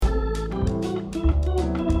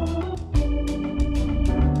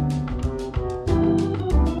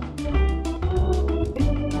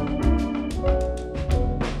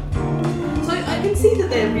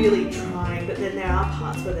really trying, but then there are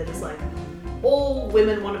parts where they're just like, all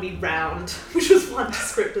women want to be round, which was one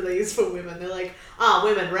descriptor they used for women. They're like,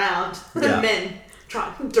 women round, men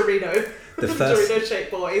try Dorito. Dorito-shaped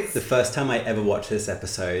boys. The first time I ever watched this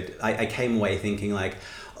episode, I came away thinking like,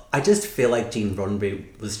 I just feel like Gene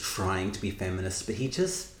Roddenberry was trying to be feminist, but he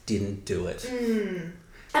just didn't do it. And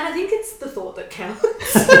I think it's the thought that counts.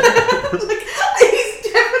 Like, he's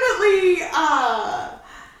definitely,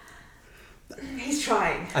 he's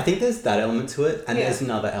trying. I think there's that element to it, and there's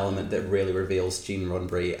another element that really reveals Gene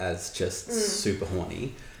Roddenberry as just super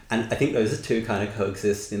horny. And I think those two kind of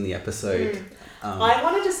coexist in the episode. I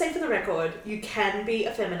wanted to say for the record, you can be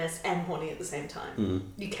a feminist and horny at the same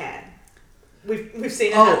time. You can. We've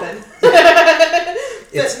seen it happen.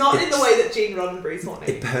 But not in the way that Gene Roddenberry's horny.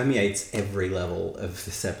 It permeates every level of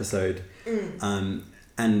this episode.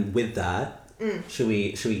 And with that, should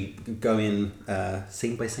we go in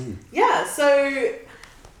scene by scene? Yeah, so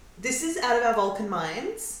this is Out of Our Vulcan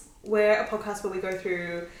Minds. We're a podcast where we go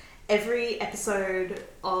through every episode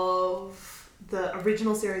of the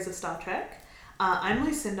original series of Star Trek. I'm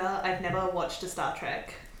Lucinda. I've never watched a Star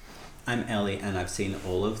Trek. I'm Ellie, and I've seen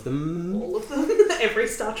all of them. All of them? Every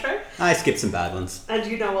Star Trek? I skipped some bad ones. And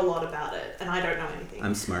you know a lot about it, and I don't know anything.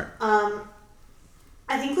 I'm smart.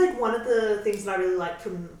 I think like one of the things that I really liked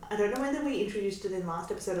from, I don't know whether we introduced it in last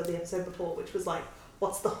episode or the episode before, which was like,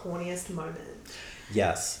 what's the horniest moment?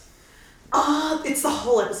 Yes. It's the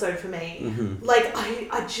whole episode for me. Like,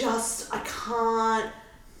 I can't...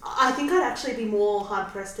 I think I'd actually be more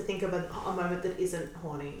hard-pressed to think of a moment that isn't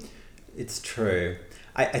horny. It's true.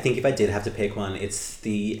 I think if I did have to pick one, it's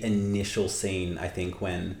the initial scene, I think,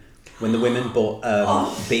 when the women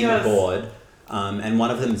beam aboard, and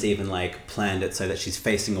one of them's even, like, planned it so that she's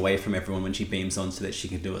facing away from everyone when she beams on so that she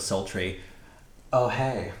can do a sultry, oh,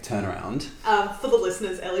 hey, turn around. For the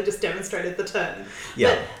listeners, Ellie just demonstrated the turn.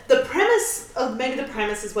 Yeah. But the premise, maybe the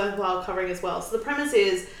premise is worthwhile covering as well. So the premise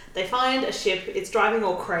is they find a ship, it's driving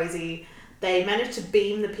all crazy, they manage to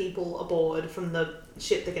beam the people aboard from the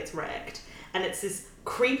ship that gets wrecked, and it's this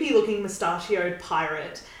creepy looking mustachioed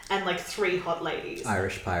pirate and like 3 hot ladies.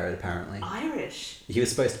 Irish pirate, apparently. Irish? He was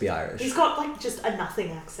supposed to be Irish. He's got like just a nothing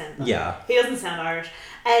accent though. Yeah. He doesn't sound Irish.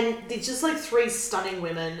 And there's just like 3 stunning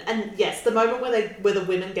women. And yes, the moment where the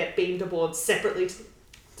women get beamed aboard separately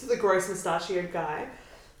to the gross mustachioed guy.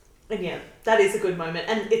 And yeah, that is a good moment.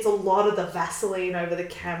 And it's a lot of the Vaseline over the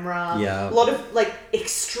camera. Yeah. A lot of like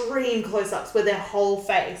extreme close-ups where their whole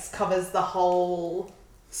face covers the whole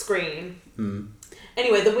screen.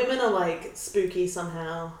 Anyway, the women are like spooky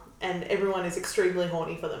somehow, and everyone is extremely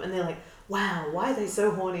horny for them, and they're like, wow, why are they so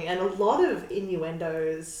horny? And a lot of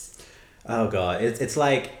innuendos. Oh god, it's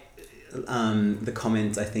like the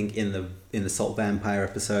comments I think in the Salt Vampire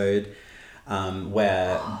episode,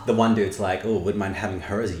 where the one dude's like, oh, wouldn't mind having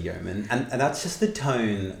her as a yeoman, and that's just the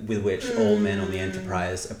tone with which all men on the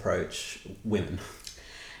Enterprise approach women.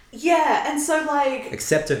 Yeah, and so like...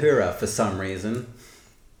 Except Uhura, for some reason.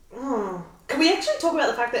 Can we actually talk about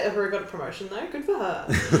the fact that Uhura got a promotion though? Good for her.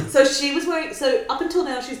 So she was wearing... So up until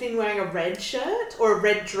now she's been wearing a red shirt or a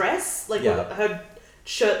red dress. Like her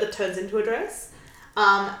shirt that turns into a dress.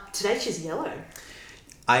 Today she's yellow.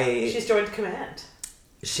 She's joined command.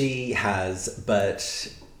 She has,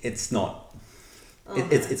 but it's not...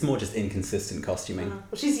 It's more just inconsistent costuming. Well,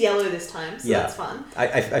 she's yellow this time, so that's fun.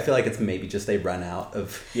 I feel like it's maybe just they run out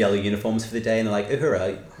of yellow uniforms for the day and they're like,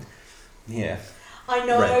 Uhura, yeah. I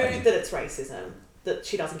know that it's racism, that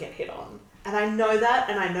she doesn't get hit on. And I know that,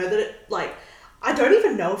 and I know that it, like, I don't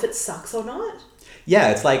even know if it sucks or not.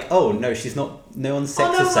 Yeah, it's like, oh, no, she's not, no one's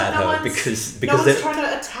sexist at her because no one's trying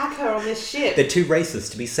to attack her on this ship. They're too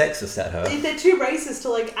racist to be sexist at her. They're too racist to,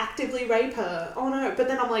 like, actively rape her. Oh, no. But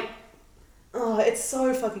then I'm like, oh, it's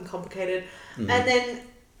so fucking complicated. And then...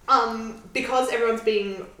 because everyone's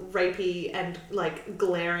being rapey and like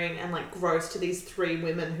glaring and like gross to these 3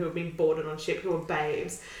 women who have been boarded on ship who are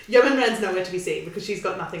babes, Yeoman Rand's nowhere to be seen because she's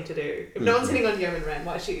got nothing to do. If no one's hitting on Yeoman Rand,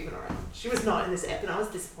 why is she even around? She was not in this ep and I was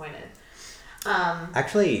disappointed.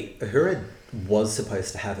 Actually, Uhura was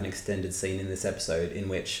supposed to have an extended scene in this episode in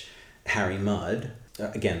which Harry Mudd,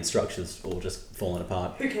 again, structures all just fallen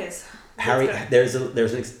apart. Who cares?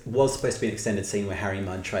 Was supposed to be an extended scene where Harry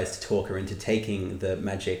Mudd tries to talk her into taking the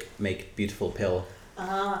magic make beautiful pill.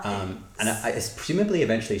 And presumably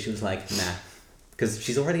eventually she was like, nah, because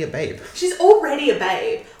she's already a babe. She's already a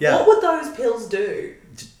babe. Yeah. What would those pills do?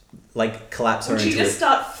 Like collapse her into... Would she just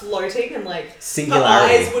start floating and like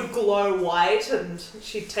singularity. Her eyes would glow white and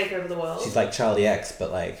she'd take over the world? She's like Charlie X,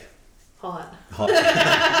 but like... Hot.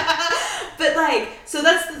 But like, so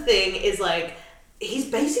that's the thing is like, he's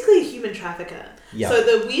basically a human trafficker. Yeah. So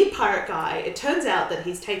the weird pirate guy, it turns out that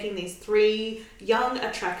he's taking these 3 young,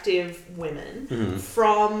 attractive women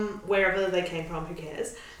from wherever they came from, who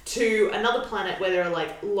cares, to another planet where there are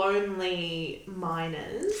like lonely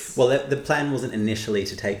miners. Well, the plan wasn't initially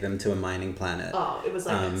to take them to a mining planet. Oh, it was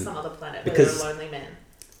like some other planet where because there are lonely men.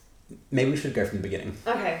 Maybe we should go from the beginning.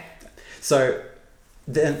 Okay. So,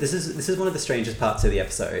 this is one of the strangest parts of the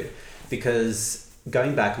episode, because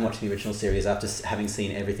going back and watching the original series after having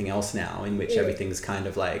seen everything else now, in which everything's kind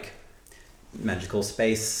of like magical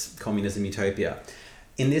space, communism, utopia.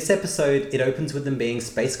 In this episode, it opens with them being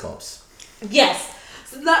space cops. Yes,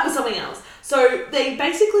 so that was something else. So they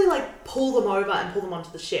basically like pull them over and pull them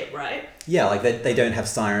onto the ship, right? Yeah, like they don't have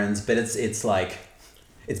sirens, but it's like,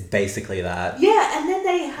 it's basically that. Yeah, and then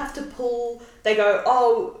they have to pull, they go,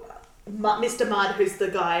 oh, Mr. Mudd, who's the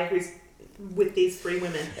guy who's with these 3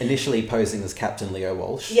 women. Initially posing as Captain Leo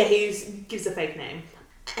Walsh. Yeah, he gives a fake name.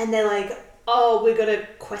 And they're like, oh, we're going to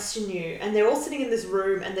question you. And they're all sitting in this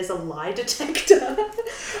room and there's a lie detector.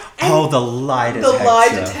 The lie detector. The lie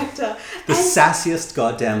detector. The sassiest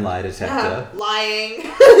goddamn lie detector. Lying.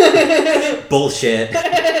 Bullshit.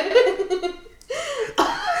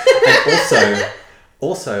 And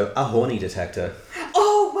also a horny detector.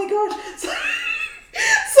 Oh my god.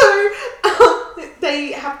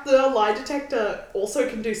 They have the lie detector also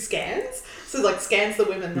can do scans. So like scans the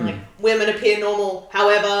women. They're like, women appear normal.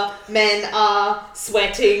 However, men are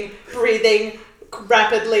sweating, breathing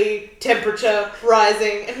rapidly, temperature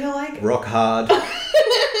rising. And you're like... Rock hard.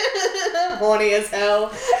 horny as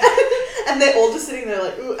hell. And they're all just sitting there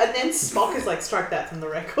like, ooh. And then Spock is like, strike that from the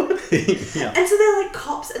record. Yeah. And so they're like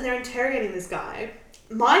cops and they're interrogating this guy.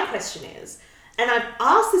 My question is... And I've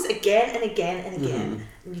asked this again and again and again,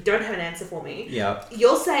 and you don't have an answer for me. Yeah.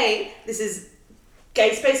 You're saying this is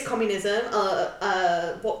gay space communism.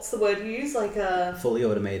 What's the word you use? Like fully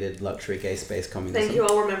automated luxury gay space communism. Thank you.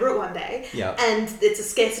 I'll remember it one day. Yeah. And it's a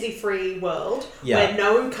scarcity-free world where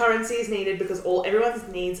no currency is needed because everyone's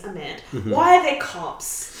needs are met. Why are there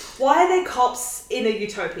cops? Why are there cops in a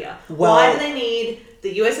utopia? Well, why do they need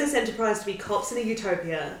the USS Enterprise to be cops in a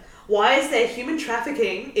utopia? Why is there human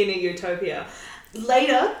trafficking in a utopia?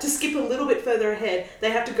 Later, to skip a little bit further ahead,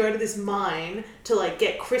 they have to go to this mine to like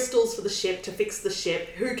get crystals for the ship, to fix the ship.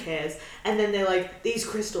 Who cares? And then they're like, these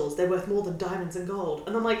crystals, they're worth more than diamonds and gold.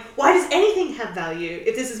 And I'm like, why does anything have value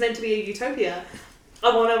if this is meant to be a utopia?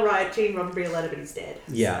 I want to write Gene Roddenberry a letter, but he's dead.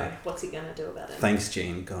 Yeah. So what's he going to do about it? Thanks,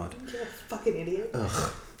 Gene. God. You're a fucking idiot.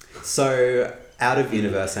 Ugh. So, out of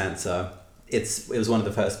universe answer... This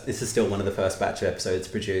is still one of the first batch of episodes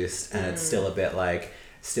produced, and it's still a bit like,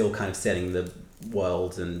 still kind of setting the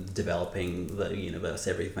world and developing the universe,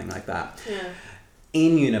 everything like that. Yeah.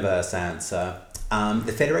 In Universe Answer,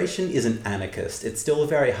 the Federation isn't anarchist. It's still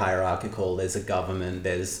very hierarchical. There's a government,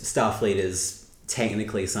 there's Starfleet is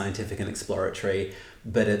technically scientific and exploratory,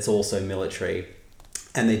 but it's also military,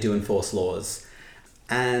 and they do enforce laws.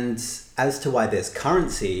 And as to why there's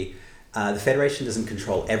currency, the Federation doesn't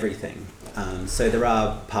control everything. So there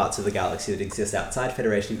are parts of the galaxy that exist outside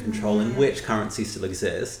Federation control in which currency still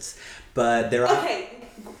exists, but there are... Okay,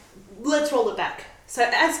 let's roll it back. So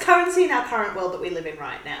as currency in our current world that we live in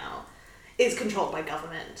right now is controlled by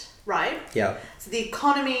government, right? Yeah. So the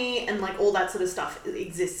economy and like all that sort of stuff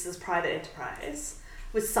exists as private enterprise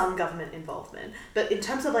with some government involvement. But in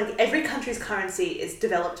terms of like every country's currency is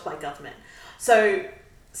developed by government. So...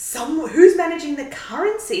 who's managing the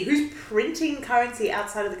currency? Who's printing currency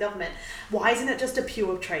outside of the government? Why isn't it just a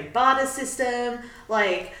pure trade barter system?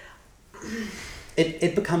 Like,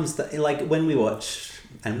 it becomes like when we watch,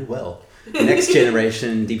 and we will, Next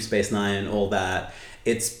Generation, Deep Space Nine, all that.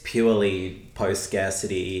 It's purely post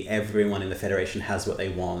scarcity. Everyone in the Federation has what they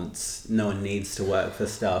want. No one needs to work for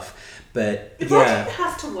stuff. But if I didn't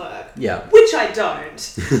have to work, which I don't.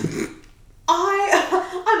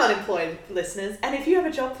 I'm unemployed, listeners, and if you have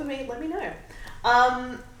a job for me, let me know.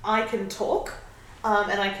 I can talk,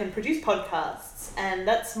 and I can produce podcasts, and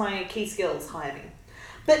that's my key skills, hire me.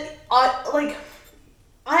 But as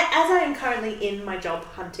I am currently in my job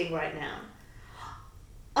hunting right now,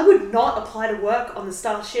 I would not apply to work on the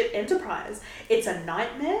Starship Enterprise. It's a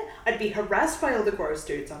nightmare. I'd be harassed by all the gross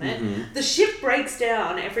dudes on it. Mm-hmm. The ship breaks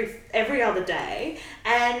down every other day,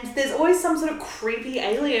 and there's always some sort of creepy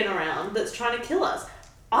alien around that's trying to kill us.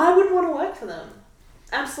 I wouldn't want to work for them.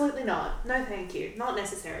 Absolutely not. No thank you. Not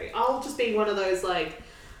necessary. I'll just be one of those like...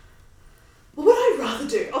 What would I rather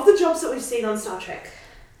do? Of the jobs that we've seen on Star Trek.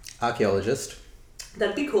 Archaeologist.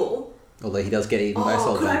 That'd be cool. Although he does get eaten by a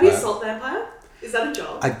salt vampire. Could I be a salt vampire? Is that a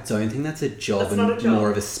job? I don't think that's a job. That's not a job. More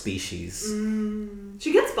of a species.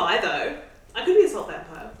 She gets by though. I could be a salt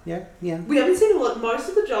vampire. Yeah, yeah. We haven't seen a lot. Most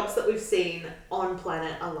of the jobs that we've seen on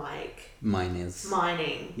planet are like Miners.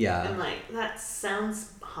 mining. Yeah. And like, that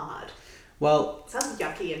sounds hard. Well, It sounds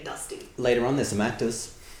yucky and dusty. later on there's some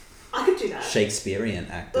actors. I could do that. Shakespearean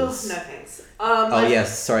Ugh, actors. no thanks.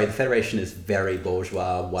 Yes, sorry, the Federation is very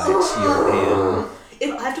bourgeois, white, European.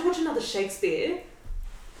 If I have to watch another Shakespeare,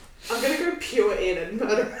 I'm gonna go pure in and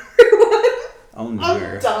murder everyone. Oh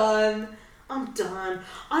no. I'm done.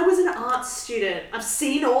 I was an art student. I've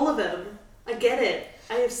seen all of them. I get it.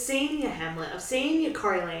 I have seen your Hamlet. I've seen your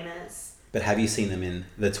Coriolanus. But have you seen them in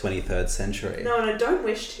the 23rd century? No, and I don't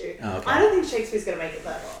wish to. Oh, okay. I don't think Shakespeare's gonna make it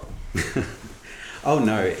that long. Oh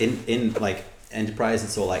no, in like Enterprise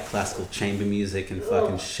it's all like classical chamber music and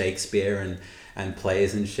fucking Ugh. Shakespeare and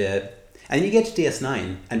plays and shit. And then you get to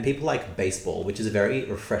DS9 and people like baseball, which is a very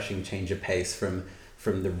refreshing change of pace from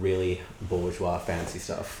the really bourgeois fancy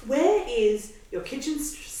stuff. Where is your kitchen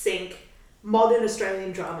sink modern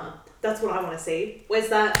Australian drama? That's what I want to see. Where's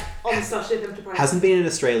that on the Starship Enterprise? Hasn't been an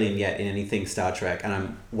Australian yet in anything Star Trek, and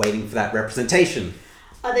I'm waiting for that representation.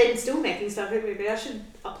 Are they still making Star Trek? Maybe I should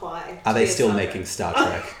apply. Are to they be a still Star making Trek. Star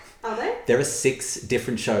Trek? Are they? There are 6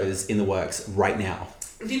 different shows in the works right now.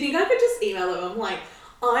 Do you think I could just email them? I'm like,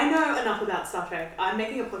 I know enough about Star Trek. I'm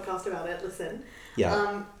making a podcast about it. Listen.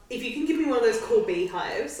 Yeah. If you can give me one of those cool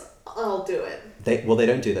beehives, I'll do it. They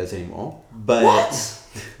don't do those anymore. But What?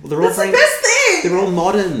 Well, they're all That's the best thing! They're all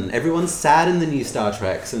modern. Everyone's sad in the new Star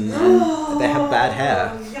Treks, and they have bad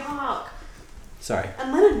hair. Yuck. Sorry.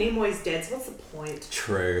 And Leonard Nimoy's dead, so what's the point?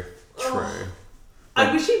 True. Ugh.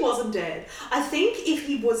 I wish he wasn't dead. I think if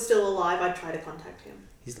he was still alive, I'd try to contact him.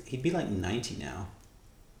 He'd be like 90 now.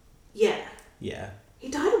 Yeah. Yeah. He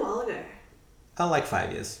died a while ago. Oh, like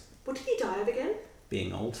 5 years. What did he die of again?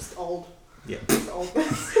 Being old. Just old. Yeah. Just old.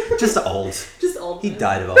 Just old. Just old. He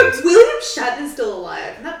died of But old. William Shatner's still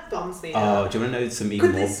alive, and that bums me Oh, out. do you want to know some Could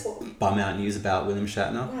even they more swap? bum out news about William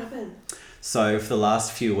Shatner? What happened? So for the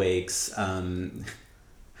last few weeks,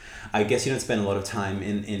 I guess you don't spend a lot of time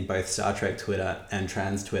in both Star Trek Twitter and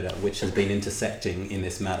trans Twitter, which has been intersecting in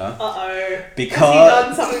this matter. Uh-oh. Because... Has he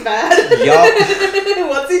done something bad? Yup.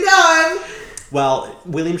 What's he done? Well,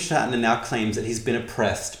 William Shatner now claims that he's been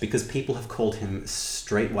oppressed because people have called him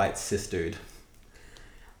straight white cis dude.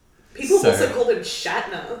 People So- also called him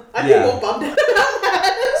Shatner. I'd Yeah. be more bummed out about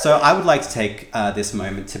that. So I would like to take this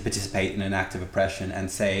moment to participate in an act of oppression and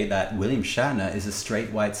say that William Shatner is a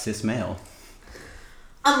straight white cis male.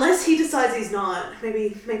 Unless he decides he's not. Maybe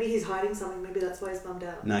he's hiding something. Maybe that's why he's bummed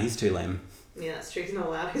out. No, he's too lame. Yeah, that's true. He's not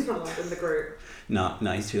allowed. He's not allowed in the group. No,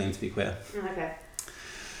 he's too lame to be queer. Okay.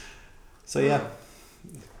 So yeah.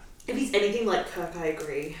 If he's anything like Kirk, I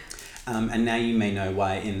agree. And now you may know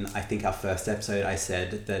why in, I think, our first episode I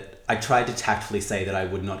said that I tried to tactfully say that I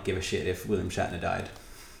would not give a shit if William Shatner died.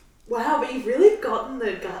 Wow, but you've really gotten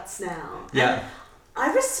the guts now. Yeah. And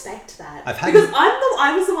I respect that. I've had- because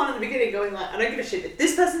I was the one in the beginning going like, I don't give a shit if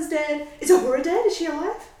this person's dead. Is Uhura dead? Is she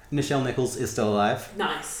alive? Nichelle Nichols is still alive.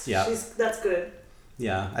 Nice. Yeah. That's good.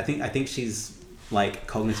 Yeah, I think she's like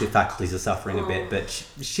cognitive faculties are suffering a bit, but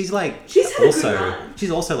she's like She's had a also good run.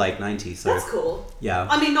 she's also like 90, so That's cool. yeah.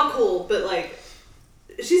 I mean, not cool, but like,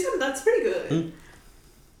 that's pretty good.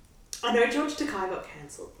 I know George Takei got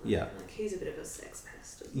cancelled. Yeah. Like, he's a bit of a sex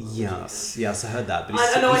pest. As well, Yes, I heard that, but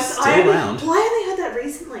he's, I know. he's still I around. Why have they heard that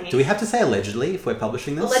recently? Do we have to say allegedly if we're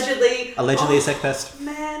publishing this? Allegedly. Allegedly a sex pest?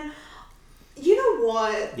 Man, you know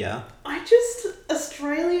what? Yeah.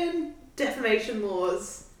 Australian defamation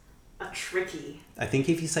laws are tricky. I think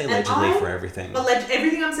if you say And allegedly I'm for everything.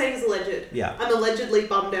 Everything I'm saying is alleged. Yeah. I'm allegedly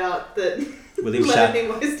bummed out that William Leonard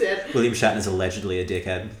Nimoy's dead. William Shatner's allegedly a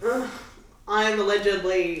dickhead. I'm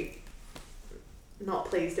allegedly not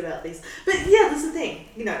pleased about this. But yeah, that's the thing.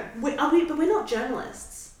 You know, but we're not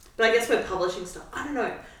journalists. But I guess we're publishing stuff. I don't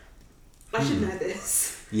know. I should know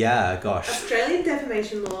this. Yeah, gosh. Australian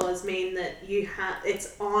defamation laws mean that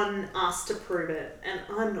it's on us to prove it, and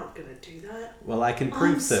I'm not going to do that. Well, I can I'm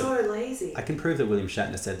prove that so lazy. I can prove that William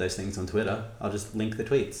Shatner said those things on Twitter. I'll just link the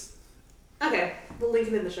tweets. Okay, we'll link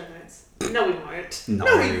them in the show notes. No, we won't. No.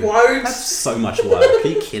 we won't. That's so much work. Are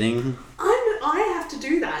you kidding? I have to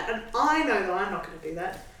do that, and I know that I'm not going to do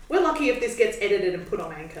that. We're lucky if this gets edited and put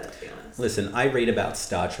on Anchor, to be honest. Listen, I read about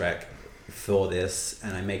Star Trek for this,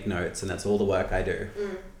 and I make notes, and that's all the work I do.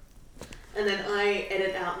 And then I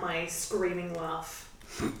edit out my screaming laugh.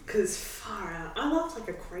 Because far out. I laugh like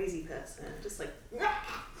a crazy person. Just like...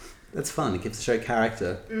 That's fun. It gives the show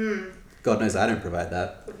character. God knows I don't provide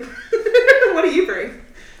that. What do you bring?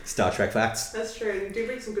 Star Trek facts. That's true. You do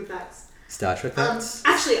bring some good facts. Star Trek facts.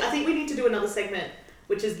 Actually, I think we need to do another segment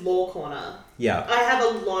which is Law Corner. Yeah. I have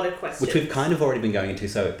a lot of questions. Which we've kind of already been going into,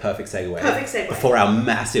 so perfect segue. Perfect segue. Before our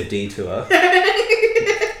massive detour.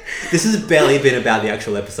 This has barely been about the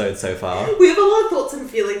actual episode so far. We have a lot of thoughts and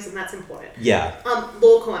feelings, and that's important. Yeah.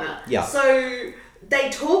 Law Corner. Yeah. So they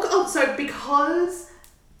talk. So because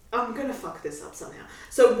I'm gonna fuck this up somehow.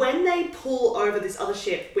 So when they pull over this other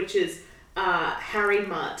ship, which is Harry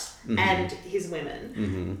Mutt and his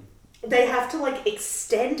women, they have to like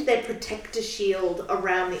extend their protector shield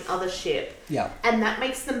around the other ship. Yeah. And that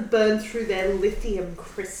makes them burn through their lithium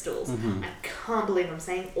crystals. I can't believe I'm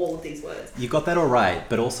saying all of these words. You got that all right,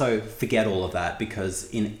 but also forget all of that because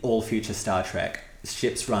in all future Star Trek,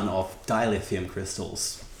 ships run off dilithium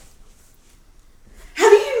crystals. How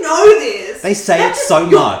do you know this? They say it so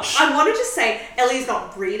much. I want to just say, Ellie's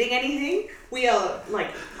not reading anything. We are, like,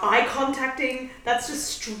 eye contacting. That's just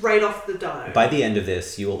straight off the dome. By the end of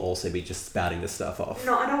this, you will also be just spouting this stuff off.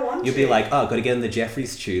 No, I don't want You'll to. be like, oh, got to get in the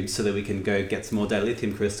Jeffries tube so that we can go get some more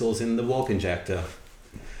dilithium crystals in the warp injector.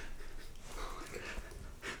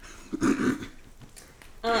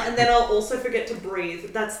 And then I'll also forget to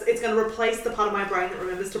breathe. It's going to replace the part of my brain that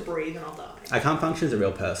remembers to breathe, and I'll die. I can't function as a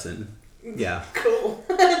real person. Yeah. Cool.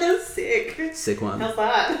 That's sick. Sick one. How's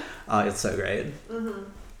that? Oh, it's so great.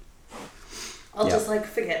 I'll just, like,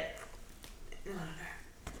 forget. I don't know.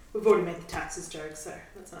 We've already made the taxes joke, so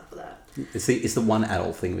that's enough for that. It's the one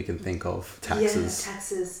adult thing we can think of. Taxes. Yeah,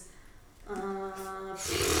 taxes.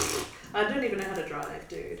 I don't even know how to drive,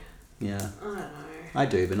 dude. Yeah. I don't know. I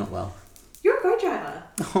do, but not well. You're a great driver.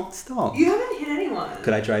 Oh, stop. You haven't hit anyone.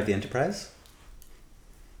 Could I drive the Enterprise?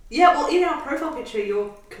 Yeah, well, in our profile picture,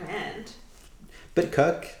 you're command. But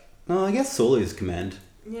Kirk... Oh, I guess Sulu's command.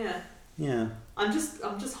 Yeah. Yeah. I'm just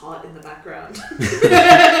hot in the background.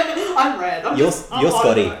 I'm red. You're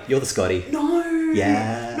Scotty. You're the Scotty. No.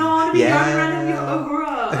 Yeah. No, to be Yeah. going around with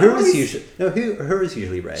Uhura. Uhura's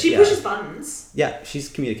usually red. She yeah. pushes buttons. Yeah, she's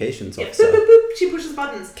communications Yeah, officer. boop, boop, boop. She pushes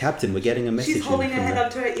buttons. Captain, we're getting a message. She's holding in her from head the-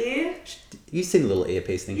 up to her ear. You've seen the little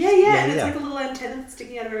earpiece thing. Yeah, and it's like a little antenna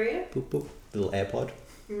sticking out of her ear. Boop, boop. Little AirPod.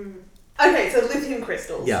 Okay, so lithium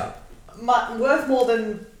crystals. Yeah. Worth more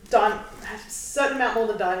than a certain amount more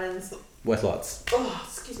than diamonds. Worth lots. Oh,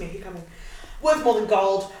 excuse me, you're coming. Worth more than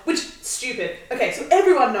gold, which stupid. Okay, so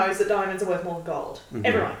everyone knows that diamonds are worth more than gold.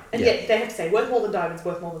 Everyone, and yet they have to say worth more than diamonds,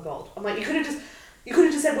 worth more than gold. I'm like, you could have just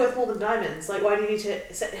said worth more than diamonds. Like, why do you need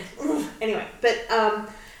to say? Anyway, but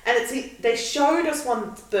and they showed us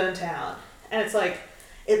one burnt out, and it's like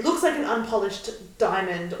it looks like an unpolished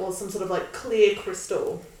diamond or some sort of like clear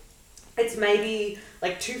crystal. It's maybe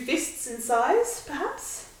like 2 fists in size,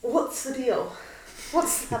 perhaps. What's the deal?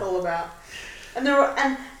 What's that all about? And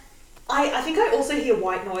I think I also hear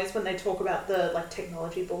white noise when they talk about the like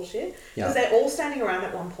technology bullshit. Because they're all standing around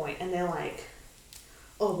at one point and they're like,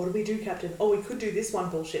 oh, what do we do, Captain? Oh, we could do this one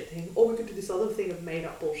bullshit thing. Or we could do this other thing of made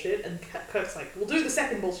up bullshit. And Kirk's like, we'll do the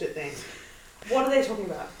second bullshit thing. What are they talking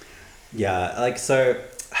about? Yeah, like, so,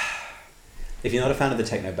 if you're not a fan of the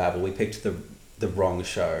Techno Babble, we picked the wrong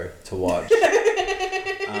show to watch. I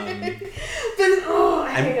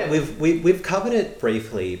hate it. We've covered it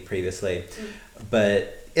briefly previously,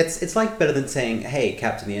 but it's like better than saying, hey,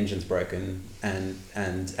 Captain, the engine's broken, and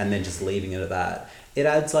then just leaving it at that. It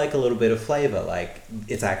adds like a little bit of flavour, like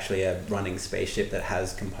it's actually a running spaceship that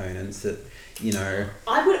has components that, you know...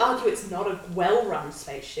 I would argue it's not a well-run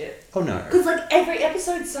spaceship. Oh no. Because like every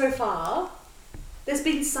episode so far, there's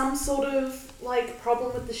been some sort of like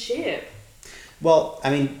problem with the ship. Well, I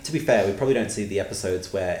mean, to be fair, we probably don't see the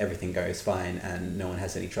episodes where everything goes fine and no one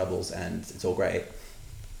has any troubles and it's all great.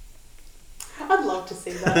 I'd love to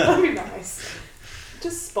see that. That'd be nice.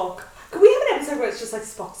 Just Spock. Could we have an episode where it's just like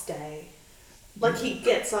Spock's day? Like he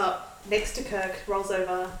gets up next to Kirk, rolls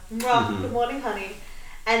over, good morning, honey,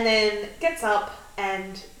 and then gets up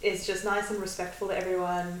and is just nice and respectful to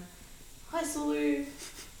everyone. Hi, Sulu.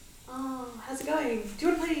 Oh, how's it going? Do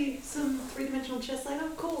you want to play some 3-dimensional chess later?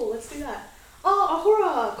 Cool, let's do that. Oh,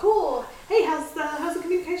 Uhura, cool. Hey, how's the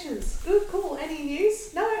communications? Good, cool. Any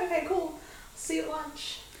news? No? Okay, cool. See you at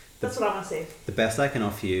lunch. That's what I want to see. The best I can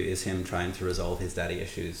offer you is him trying to resolve his daddy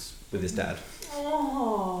issues with his dad.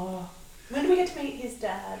 Oh. When do we get to meet his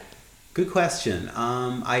dad? Good question.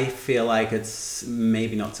 I feel like it's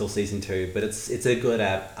maybe not till season 2, but it's a good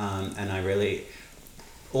app, and I really...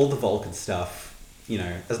 All the Vulcan stuff, you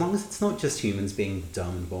know, as long as it's not just humans being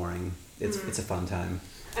dumb and boring, it's a fun time.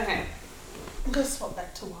 Okay. I'm going to swap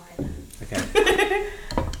that to wine. Okay.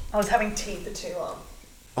 I was having tea for too long.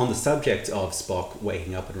 On the subject of Spock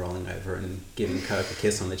waking up and rolling over and giving Kirk a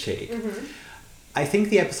kiss on the cheek, I think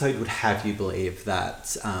the episode would have you believe that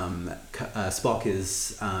Spock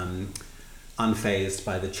is unfazed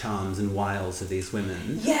by the charms and wiles of these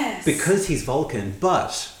women. Yes. Because he's Vulcan,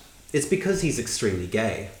 but it's because he's extremely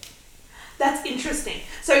gay. That's interesting.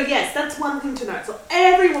 So yes, that's one thing to note. So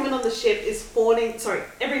every woman on the ship is fawning. Sorry,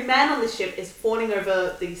 every man on the ship is fawning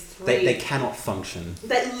over these three. They cannot function.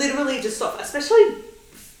 They literally just stop. Especially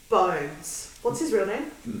Bones. What's his real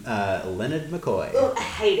name? Leonard McCoy. Oh, I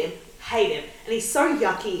hate him. And he's so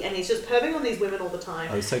yucky, and he's just perving on these women all the time.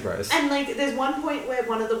 Oh, he's so gross. And like, there's one point where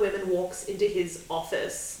one of the women walks into his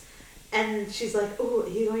office, and she's like, "Oh, are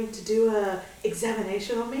you going to do a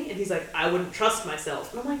examination on me?" And he's like, "I wouldn't trust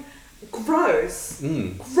myself." And I'm like, gross.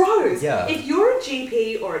 Gross. Yeah. If you're a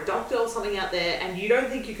GP or a doctor or something out there and you don't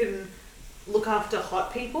think you can look after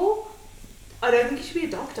hot people, I don't think you should be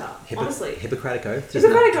a doctor, honestly. Hippocratic Oath does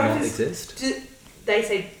Hippocratic not Oath exist. They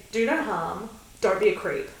say, do no harm, don't be a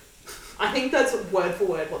creep. I think that's word for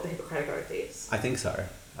word what the Hippocratic Oath is. I think so.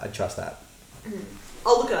 I trust that.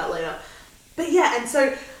 I'll look it up later. But yeah, and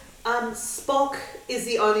so Spock is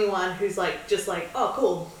the only one who's like, just like, oh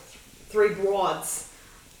cool, 3 broads.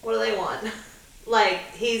 What do they want? Like,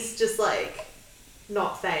 he's just like,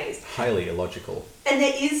 not phased. Highly illogical. And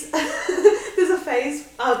there is, there's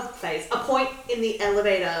a point in the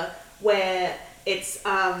elevator where it's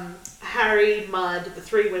Harry, Mudd, the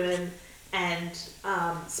 3 women, and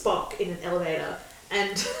Spock in an elevator.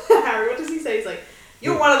 And Harry, what does he say? He's like,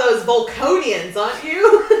 "You're one of those Vulcanians, aren't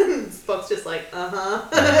you?" And Spock's just like,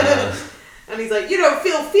 uh-huh. And he's like, "You don't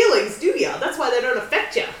feel feelings, do ya? That's why they don't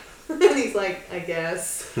affect ya." And he's like, "I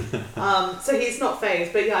guess." So he's not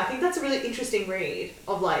phased. But yeah, I think that's a really interesting read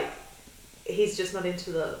of like, he's just not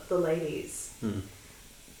into the ladies.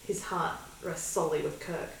 His heart rests solely with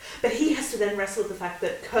Kirk. But he has to then wrestle with the fact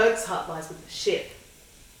that Kirk's heart lies with the ship.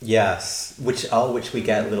 Yes, which we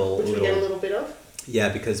get we get a little bit of. Yeah,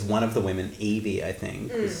 because one of the women, Evie, I think,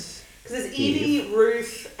 because there's Evie,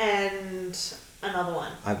 Ruth, and another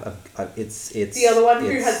one. It's the other one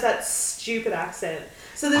who has that stupid accent.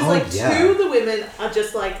 So there's two of the women are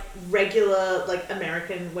just like regular like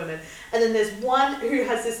American women, and then there's one who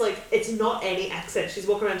has this like, it's not any accent. She's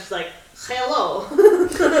walking around, she's like, "Hello,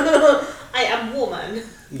 I am woman,"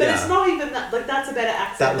 but it's not even that. Like, that's a better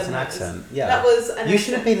accent. That was an accent. Yeah, that was an accent. You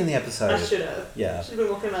should have been in the episode. I should have. Yeah, should have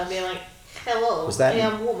been walking around being like, "Hello, was that I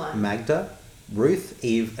am woman." Magda, Ruth,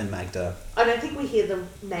 Eve, and Magda. I don't think we hear the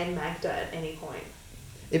name Magda at any point.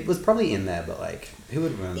 It was probably in there, but like, who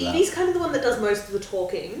would remember that? Evie's kind of the one that does most of the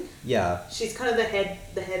talking. Yeah. She's kind of the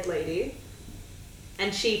head lady,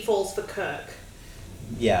 and she falls for Kirk.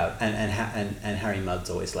 Yeah, and Harry Mudd's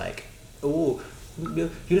always like, "Oh,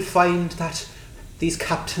 you'll find that these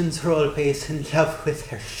captains are always in love with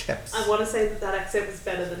their ships." I want to say that accent was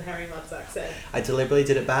better than Harry Mudd's accent. I deliberately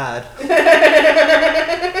did it bad.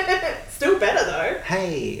 Still better though.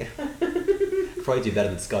 Hey. Probably do better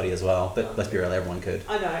than Scotty as well, but let's be real, everyone could.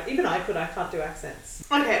 I know, even I could. I can't do accents.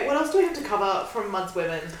 Okay, what else do we have to cover from Mudd's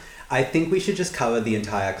women? I think we should just cover the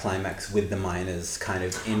entire climax with the miners kind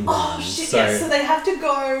of in one. Oh shit! Yeah, so they have to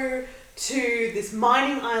go to this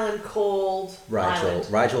mining island called Rigel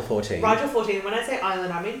 14. Rigel 14. When I say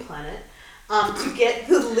island, I mean planet. To get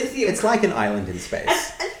the lithium. It's like an island in space.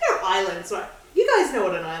 And you know islands, right? You guys know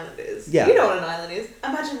what an island is. Yeah. You know what an island is.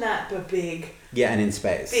 Imagine that, but big. Yeah, and in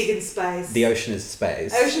space. Big in space. The ocean is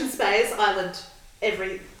space. Ocean, space, island,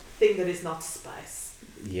 everything that is not space.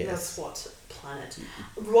 Yes. That's what planet.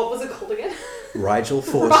 What was it called again? Rigel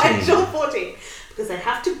 14. Rigel 14. Because they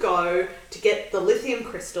have to go to get the lithium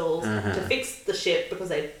crystals to fix the ship because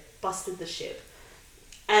they busted the ship.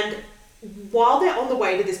 And while they're on the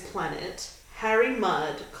way to this planet, Harry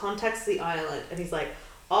Mudd contacts the island and he's like,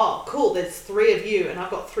 "Oh, cool, there's 3 of you and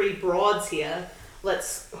I've got 3 broads here.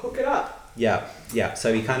 Let's hook it up." Yeah.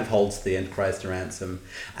 So he kind of holds the Enterprise to ransom.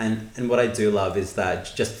 And what I do love is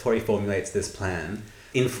that just before he formulates this plan,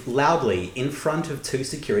 loudly in front of 2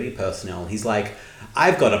 security personnel, he's like,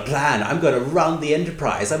 "I've got a plan. I'm going to run the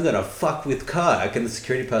Enterprise. I'm going to fuck with Kirk." And the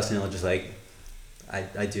security personnel are just like,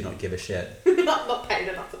 I do not give a shit. I'm not paid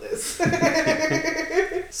enough for this.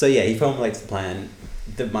 So yeah, he formulates the plan.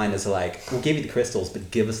 The miners are like, "We'll give you the crystals, but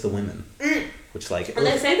give us the women." Which like... And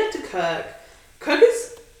they say that to Kirk. Kirk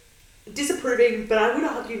is disapproving, but I would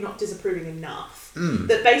argue not disapproving enough.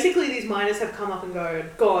 That basically these miners have come up and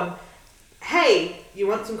gone, "Hey, you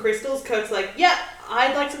want some crystals?" Kirk's like, "Yeah,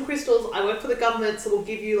 I'd like some crystals. I work for the government, so we'll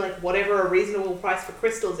give you like whatever a reasonable price for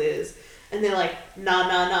crystals is." And they're like,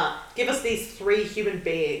 nah. Give us these 3 human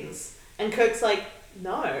beings. And Kirk's like,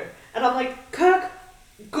 "No." And I'm like, Kirk,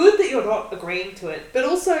 good that you're not agreeing to it, but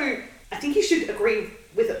also I think you should agree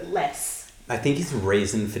with it less. I think his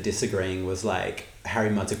reason for disagreeing was like, Harry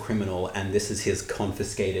Mudd's a criminal and this is his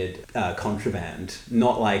confiscated contraband,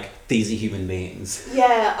 not like, these are human beings.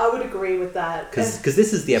 Yeah, I would agree with that. Because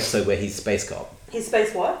this is the episode where he's space cop. He's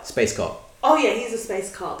space what? Space cop. Oh yeah, he's a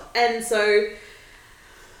space cop. And so...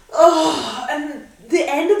 Oh, and the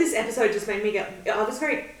end of this episode just made me I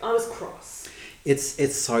was cross.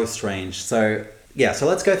 It's so strange. So, yeah, so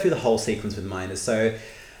let's go through the whole sequence with miners. So,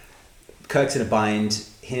 Kirk's in a bind.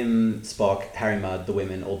 Him, Spock, Harry Mudd, the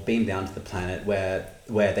women all beam down to the planet where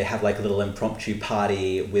they have like a little impromptu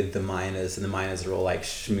party with the miners, and the miners are all like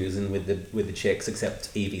schmoozing with the chicks,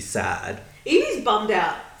 except Evie's sad. Evie's bummed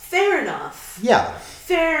out. Fair enough. Yeah.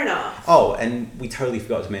 Fair enough. Oh, and we totally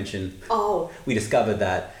forgot to mention. Oh. We discovered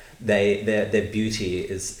that their beauty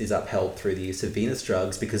is upheld through the use of Venus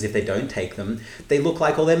drugs, because if they don't take them, they look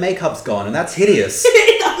like all their makeup's gone, and that's hideous.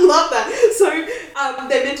 I love that. So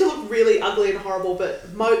they're meant to look really ugly and horrible, but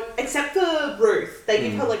except for Ruth, they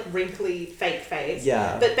give her like wrinkly fake face.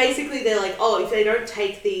 Yeah. But basically they're like, oh, if they don't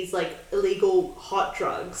take these like illegal hot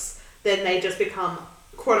drugs, then they just become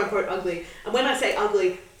quote unquote ugly. And when I say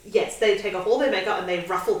ugly, yes, they take off all their makeup and they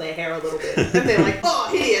ruffle their hair a little bit. And they're like, oh,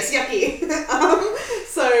 hideous, yucky.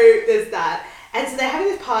 So there's that. And so they're having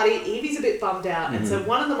this party. Evie's a bit bummed out. And so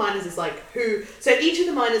one of the miners is like, so each of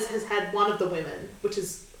the miners has had one of the women, which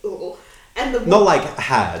is, and the not like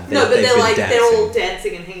had. No, but they're like, dancing. they're all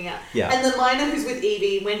dancing and hanging out. Yeah. And the miner who's with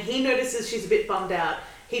Evie, when he notices she's a bit bummed out,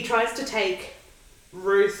 he tries to take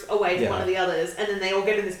Ruth away from one of the others, and then they all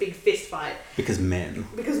get in this big fist fight. Because men,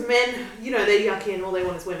 they're yucky and all they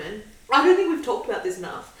want is women. I don't think we've talked about this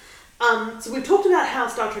enough. So we've talked about how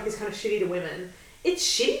Star Trek is kind of shitty to women. It's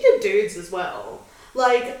shitty to dudes as well.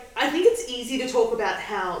 Like, I think it's easy to talk about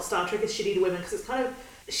how Star Trek is shitty to women because it's kind of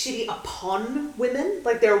shitty upon women.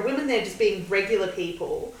 Like, there are women there just being regular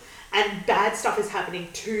people and bad stuff is happening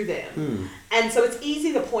to them. And so it's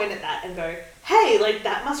easy to point at that and go, hey, like,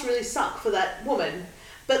 that must really suck for that woman.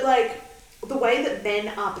 But, like, the way that men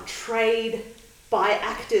are portrayed by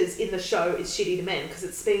actors in the show is shitty to men because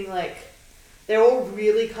it's being, like, they're all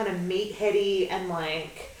really kind of meatheady and,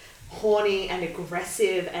 like, horny and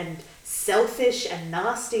aggressive and selfish and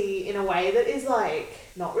nasty in a way that is, like,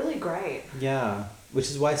 not really great. Yeah. Which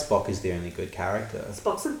is why Spock is the only good character.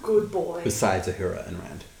 Spock's a good boy. Besides Uhura and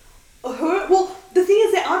Rand. Well, the thing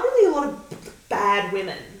is, there aren't really a lot of bad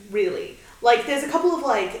women, really. Like, there's a couple of,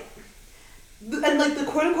 like... And, like, the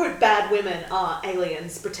quote-unquote bad women are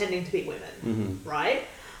aliens pretending to be women, right?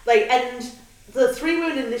 Like, and the three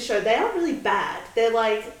women in this show, they aren't really bad. They're,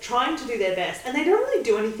 like, trying to do their best. And they don't really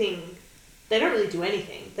do anything. They don't really do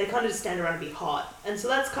anything. They kind of just stand around and be hot. And so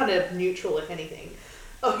that's kind of neutral, if anything.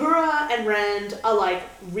 Uhura and Rand are, like,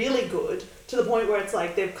 really good to the point where it's,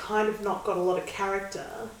 like, they've kind of not got a lot of character.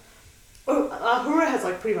 Uhura has,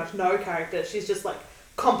 like, pretty much no character. She's just, like,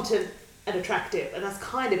 competent and attractive, and that's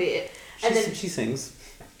kind of it. And then she sings.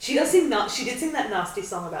 She does sing. She did sing that nasty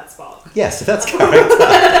song about Spock. Yes, that's character.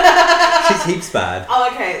 She's heaps bad.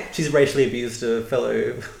 Oh, okay. She's racially abused a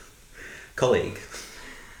fellow colleague.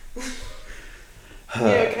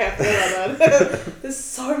 Yeah, okay, I forgot about that. There's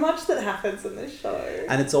so much that happens in this show.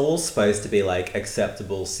 And it's all supposed to be like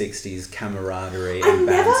acceptable 60s camaraderie and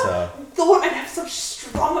banter. I never thought I'd have such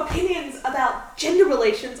strong opinions about gender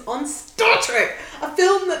relations on Star Trek. A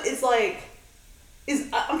film that is like...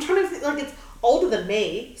 I'm trying to think, like, it's older than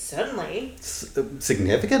me, certainly.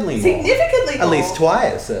 Significantly more. Significantly more. At least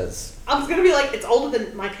twice, as... I was going to be like, it's older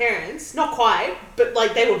than my parents. Not quite, but,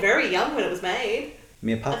 like, they were very young when it was made.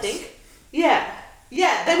 Mere pups? I think. Yeah.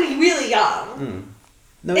 Yeah, they were really young.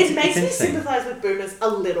 No, it makes me sympathise with boomers a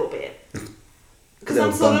little bit. Because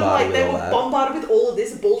I'm sort of like, they were bombarded with all of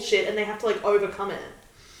this bullshit and they have to, like, overcome it.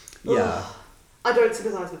 Yeah. Ugh. I don't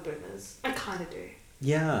sympathise with boomers. I kind of do.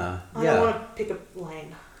 Yeah. I don't want to pick a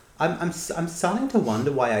lane. I'm starting to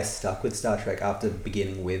wonder why I stuck with Star Trek after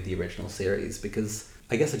beginning with the original series, because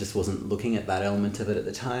I guess I just wasn't looking at that element of it at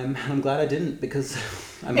the time. I'm glad I didn't, because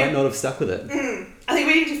I might not have stuck with it. I think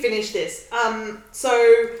we need to finish this.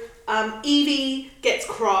 Evie gets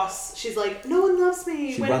cross. She's like, no one loves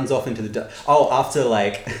me. She runs off into the... after,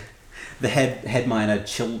 like... The head miner,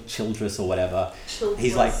 Childress or whatever. Childress.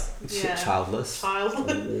 He's like childless.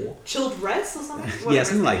 Childress or something? Yeah,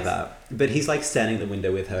 something like that. But he's like standing at the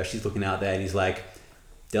window with her. She's looking out there and he's like,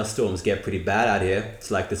 dust storms get pretty bad out here.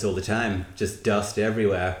 It's like this all the time. Just dust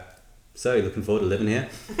everywhere. So, you looking forward to living here?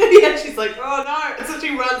 Yeah, she's like, oh no. And so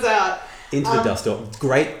she runs out. Into the dust storm.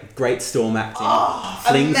 Great storm acting.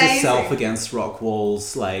 Flings herself against rock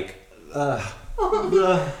walls like, oh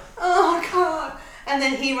God. And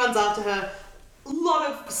then he runs after her. A lot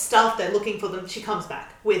of stuff they're looking for them. She comes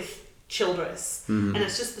back with Childress. And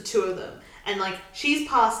it's just the two of them. and like she's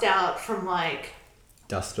passed out from like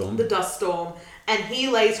Dust storm. the dust storm, and he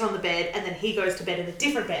lays her on the bed, and then he goes to bed in a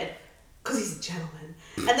different bed because he's a gentleman.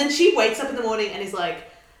 And then she wakes up in the morning and is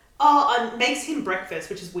like, and makes him breakfast,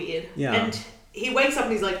 which is weird. Yeah. And he wakes up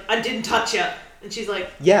and he's like, I didn't touch you. And she's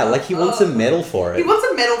like, yeah, like he wants a medal for it. He wants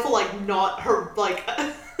a medal for like not her like,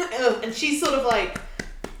 and she's sort of like,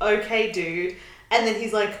 okay, dude. And then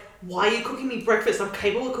he's like, why are you cooking me breakfast? I'm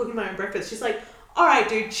capable of cooking my own breakfast. She's like, all right,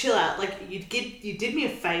 dude, chill out. Like you did me a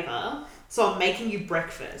favor, so I'm making you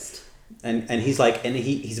breakfast. And he's like, and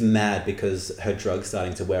he's mad because her drug's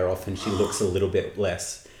starting to wear off and she looks a little bit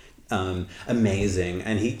less amazing,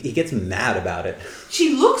 and he gets mad about it.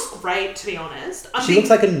 She looks great, to be honest. She looks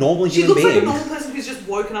like a normal human being. She looks like a normal person who's just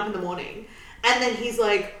woken up in the morning. And then he's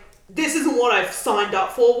like, this isn't what I've signed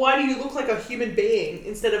up for. Why do you look like a human being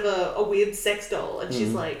instead of a weird sex doll? And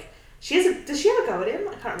she's like, does she have a go at him?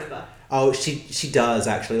 I can't remember. Oh, she does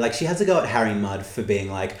actually. Like, she has a go at Harry Mudd for being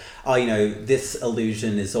like, oh, you know, this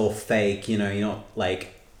illusion is all fake. You know, you're not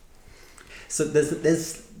like. So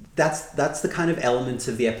that's the kind of element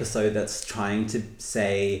of the episode that's trying to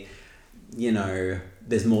say, you know,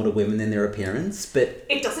 there's more to women than their appearance, but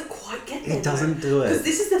it doesn't quite get there. It doesn't do it. Because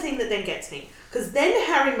this is the thing that then gets me. Because then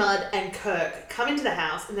Harry Mudd and Kirk come into the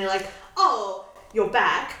house and they're like, oh, you're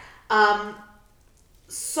back.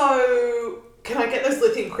 So can I get those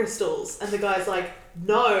lithium crystals? And the guy's like,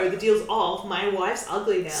 no, the deal's off. My wife's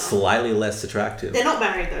ugly now. Slightly less attractive. They're not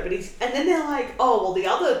married though, but and then they're like, oh, well, the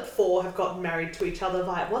other 4 have gotten married to each other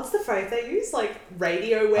via, what's the phrase they use? Like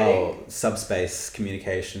radio wedding? Oh, subspace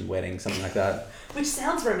communication wedding, something like that. Which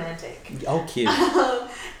sounds romantic. Oh, cute.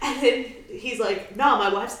 And then he's like, no,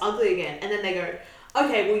 my wife's ugly again. And then they go,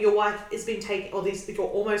 okay, well, your wife has been taking, your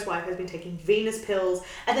almost wife has been taking Venus pills.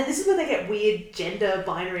 And then this is where they get weird gender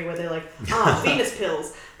binary where they're like, Venus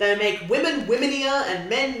pills. They make women womanier and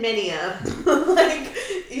men menier. Like,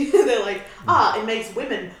 they're like, it makes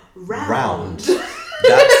women round.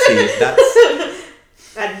 That's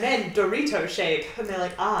and men Dorito shape. And they're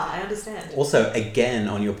like, I understand. Also, again,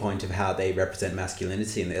 on your point of how they represent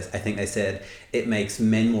masculinity in this, I think they said it makes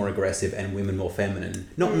men more aggressive and women more feminine.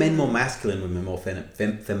 Not men more masculine, women more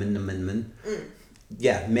feminine.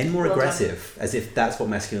 Yeah, men more aggressive, as if that's what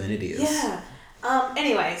masculinity is. Yeah.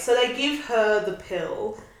 Anyway, so they give her the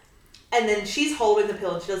pill, and then she's holding the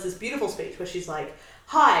pill, and she does this beautiful speech where she's like,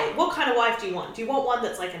 hi, what kind of wife do you want? Do you want one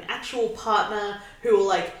that's like an actual partner who will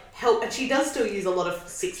like help? And she does still use a lot of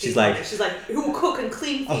 60s. She's like, who will cook and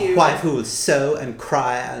clean for you. A wife who will sew and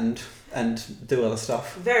cry and do other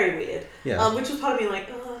stuff. Very weird. Yeah. Which was part of me like,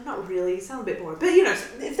 not really, you sound a bit boring. But you know,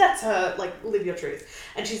 if that's her, like, live your truth.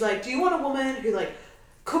 And she's like, do you want a woman who like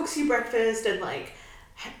cooks you breakfast and like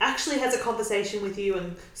actually has a conversation with you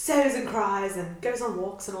and sews and cries and goes on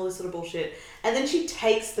walks and all this sort of bullshit? And then she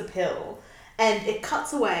takes the pill. And it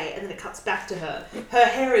cuts away, and then it cuts back to her. Her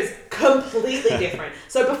hair is completely different.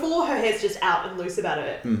 So before, her hair's just out and loose about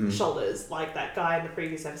her shoulders, like that guy in the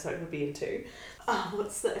previous episode would be into.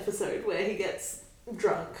 What's the episode where he gets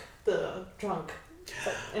drunk? And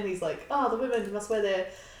he's like, the women must wear their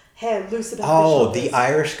hair loose about their shoulders. The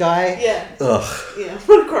Irish guy? Yeah. Ugh. Yeah,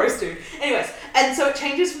 what a gross dude. Anyways, and so it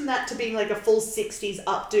changes from that to being like a full 60s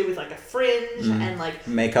updo with like a fringe and like...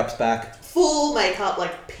 Makeup's back. Full makeup,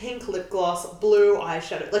 like pink lip gloss, blue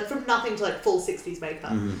eyeshadow, like from nothing to like full 60s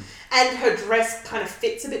makeup. And her dress kind of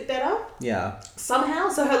fits a bit better. Yeah. Somehow.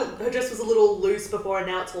 So her dress was a little loose before and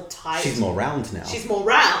now it's all tight. She's more round now. She's more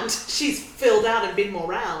round. She's filled out and been more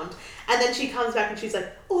round. And then she comes back and she's like,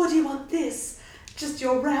 oh, do you want this? Just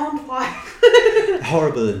your round wife.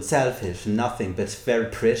 Horrible and selfish and nothing, but very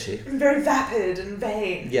pretty. And very vapid and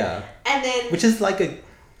vain. Yeah. And then... Which is like a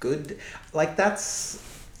good... Like, that's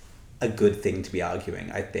a good thing to be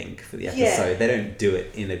arguing, I think, for the episode. Yeah. They don't do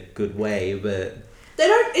it in a good way, but... They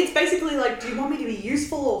don't... It's basically like, do you want me to be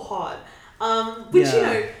useful or hot? Which, you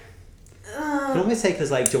know... But almost take it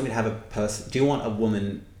as like, do you want me to have a person... Do you want a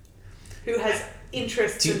woman... Who has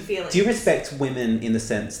interests and feelings. Do you respect women in the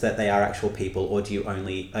sense that they are actual people, or are you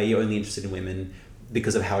only interested in women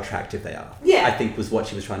because of how attractive they are? Yeah. I think was what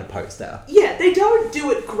she was trying to pose there. Yeah, they don't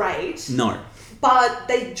do it great. No. But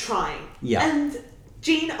they're trying. Yeah. And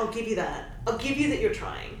Jean, I'll give you that. I'll give you that you're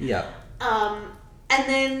trying. Yeah. And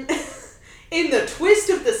then in the twist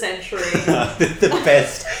of the century, the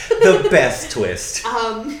best twist.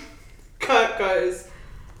 Kirk goes,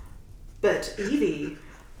 but Evie,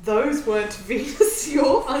 those weren't Venus.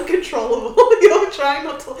 You're uncontrollable. You're trying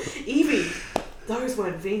not to. Evie, those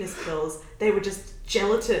weren't Venus pills. They were just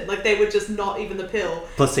gelatin. Like, they were just not even the pill.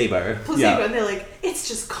 Placebo. Yeah. And they're like, it's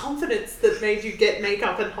just confidence that made you get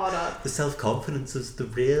makeup and hotter. The self-confidence is the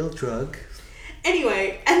real drug.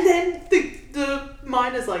 Anyway, and then the the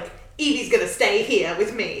miner's like, Evie's gonna stay here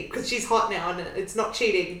with me because she's hot now and it's not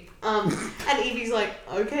cheating. And Evie's like,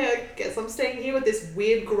 okay, I guess I'm staying here with this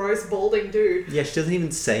weird, gross, balding dude. Yeah, she doesn't even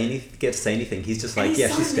get to say anything. He's just like, and yeah,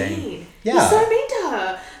 so she's staying. Mean. Yeah. He's so mean to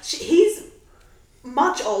her. He's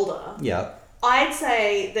much older. Yeah. I'd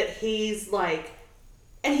say that he's like,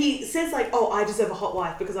 and he says like, oh, I deserve a hot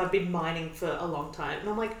wife because I've been mining for a long time. And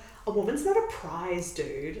I'm like, a woman's not a prize,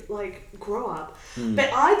 dude. Like, grow up.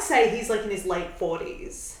 But I'd say he's like in his late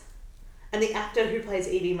 40s. And the actor who plays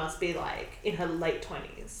Evie must be like in her late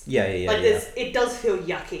 20s. Yeah. Like it does feel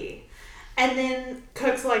yucky. And then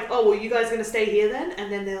Kirk's like, oh, well, you guys going to stay here then? And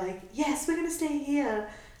then they're like, yes, we're going to stay here.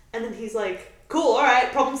 And then he's like, cool, all right,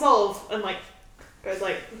 problem solved. And like, goes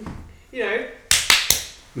like, you know,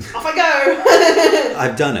 off I go.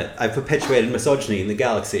 I've done it. I've perpetuated misogyny in the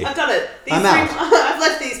galaxy. I've done it. I'm out. I've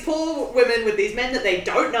left these poor women with these men that they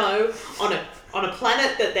don't know on a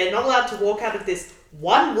planet that they're not allowed to walk out of this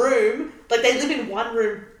one room. Like, they live in one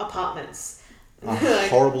room apartments. A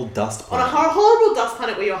horrible dust planet. On a horrible dust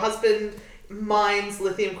planet where your husband mines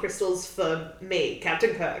lithium crystals for me,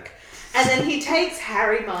 Captain Kirk. And then he takes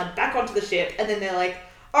Harry Mudd back onto the ship, and then they're like,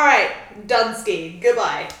 all right, done skiing,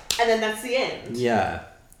 goodbye. And then that's the end. Yeah.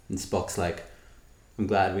 And Spock's like, I'm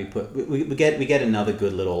glad we get another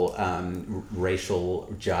good little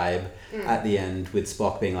racial jibe at the end with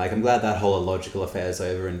Spock being like, I'm glad that whole illogical affair's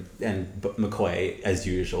over, and McCoy, as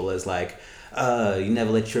usual, is like, you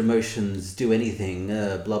never let your emotions do anything,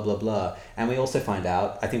 blah blah blah. And we also find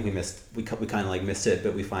out, I think we kind of like missed it,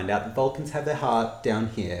 but we find out that Vulcans have their heart down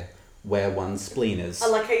here where one's spleen is. I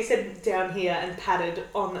like how you said down here and padded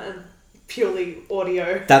on a purely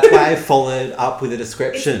audio. That's why I followed up with a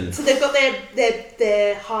description. So they've got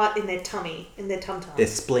their heart in their tummy, in their tum-tum. Their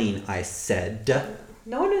spleen, I said.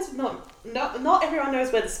 No one knows, not everyone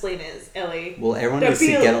knows where the spleen is, Ellie. Well, everyone needs to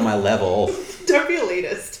get on my level. Don't be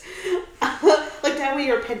elitist. Like down where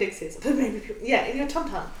your appendix is. Yeah, in your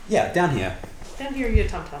tum-tum. Yeah, down here. Down here in your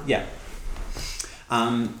tum-tum. Yeah.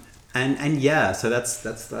 And yeah, so that's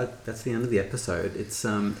the end of the episode. It's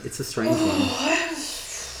a strange one.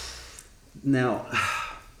 Now,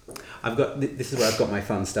 this is where I've got my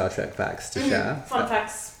fun Star Trek facts to share. Fun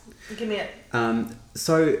facts. Give me it.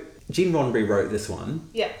 So Gene Roddenberry wrote this one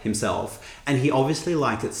himself, and he obviously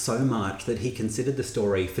liked it so much that he considered the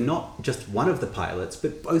story for not just one of the pilots,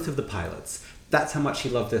 but both of the pilots. That's how much he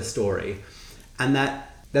loved their story. And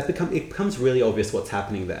it becomes really obvious what's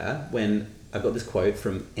happening there when I've got this quote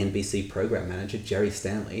from NBC program manager Jerry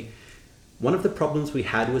Stanley. One of the problems we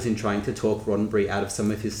had was in trying to talk Roddenberry out of some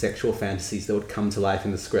of his sexual fantasies that would come to life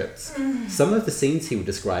in the scripts. Some of the scenes he would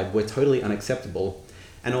describe were totally unacceptable.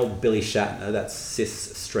 And old Billy Shatner, that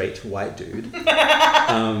cis, straight, white dude,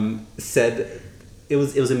 said it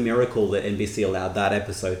was a miracle that NBC allowed that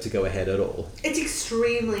episode to go ahead at all. It's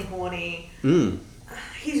extremely horny.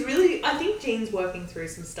 He's really... I think Gene's working through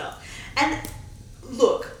some stuff. And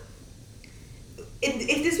look...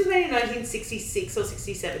 If this was made in 1966 or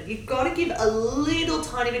 67, you've got to give a little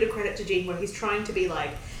tiny bit of credit to Gene where he's trying to be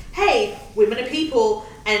like, hey, women are people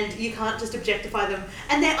and you can't just objectify them.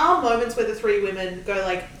 And there are moments where the three women go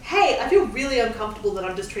like, hey, I feel really uncomfortable that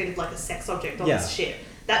I'm just treated like a sex object on this ship.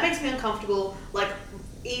 That makes me uncomfortable. Like,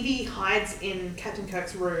 Evie hides in Captain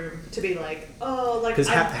Kirk's room to be like, oh, like... Because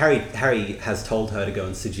Harry has told her to go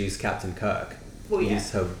and seduce Captain Kirk. Well, yeah.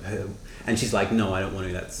 Her, and she's like, no, I don't want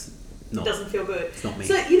to, that's... It doesn't feel good. It's not me.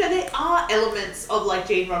 So, there are elements of, like,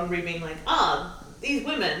 Gene Roddenberry being like, these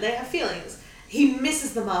women, they have feelings. He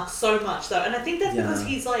misses the mark so much, though. And I think that's because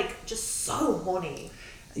he's, like, just so horny.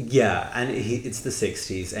 Yeah, and it's the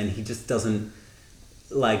 60s, and he just doesn't,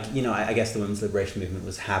 like, I guess the women's liberation movement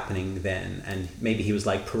was happening then, and maybe he was,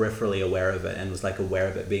 like, peripherally aware of it and was, like, aware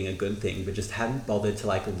of it being a good thing, but just hadn't bothered to,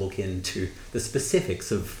 like, look into the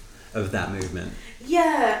specifics of that movement.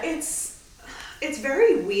 Yeah, it's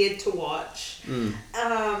very weird to watch. And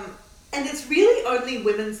it's really only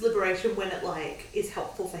women's liberation when it, like, is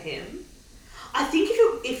helpful for him. I think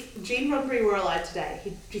if Gene Roddenberry were alive today,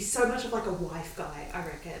 he'd be so much of, like, a wife guy, I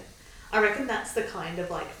reckon. I reckon that's the kind of,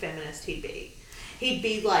 like, feminist he'd be. He'd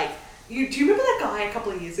be, like... Do you remember that guy a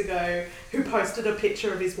couple of years ago who posted a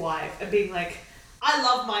picture of his wife and being like, I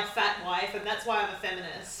love my fat wife and that's why I'm a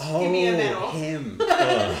feminist. Oh, give me a medal. Him.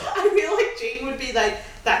 I feel like Gene would be like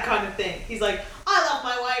that kind of thing. He's like, I love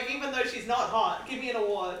my wife even though she's not hot. Give me an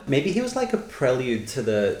award. Maybe he was like a prelude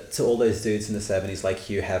to all those dudes in the 70s like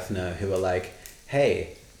Hugh Hefner who were like,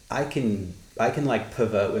 hey, I can like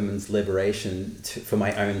pervert women's liberation for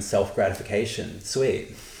my own self-gratification.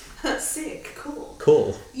 Sweet. Sick.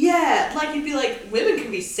 Cool. Yeah, like you'd be like, women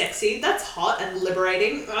can be sexy. That's hot and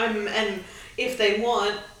liberating. And if they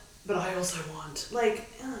want, but I also want, like,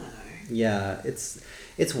 I don't know. Yeah, it's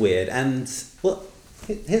weird. And, well,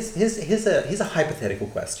 here's a hypothetical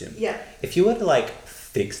question. Yeah. If you were to, like,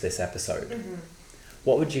 fix this episode,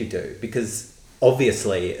 what would you do? Because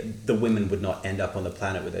obviously the women would not end up on the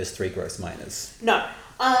planet with those 3 gross minors. No.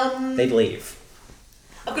 They'd leave.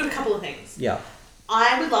 I've got a couple of things. Yeah.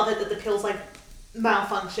 I would love it that the pills, like,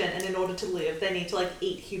 malfunction, and in order to live they need to, like,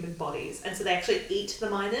 eat human bodies, and so they actually eat the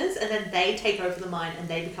miners, and then they take over the mine and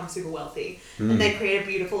they become super wealthy, and they create a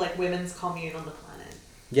beautiful, like, women's commune on the planet.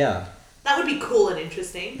 Yeah. That would be cool and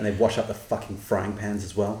interesting. And they wash up the fucking frying pans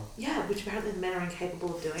as well. Yeah, which apparently the men are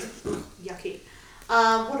incapable of doing. Yucky.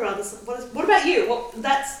 What are others? What about you? Well,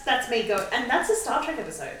 that's me go, and that's a Star Trek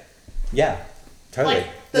episode. Yeah, totally.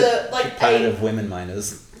 Like the planet of women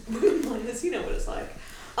miners. Women miners, you know what it's like.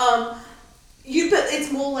 But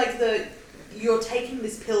it's more like you're taking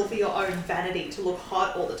this pill for your own vanity to look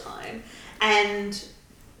hot all the time, and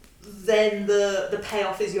then the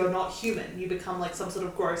payoff is you're not human. You become like some sort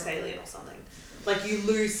of gross alien or something. Like you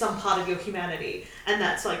lose some part of your humanity, and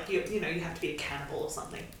that's like you have to be a cannibal or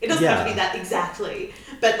something. It doesn't have to be that exactly,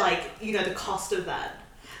 but like the cost of that,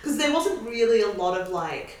 because there wasn't really a lot of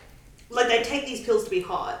like they take these pills to be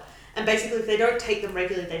hot, and basically if they don't take them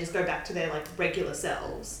regularly, they just go back to their like regular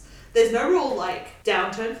selves. There's no real like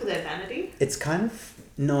downturn for their vanity. It's kind of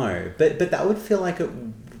no, but that would feel like it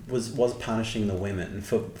was punishing the women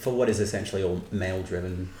for what is essentially all male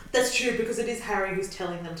driven. That's true, because it is Harry who's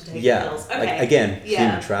telling them to take the pills. Okay. Like again,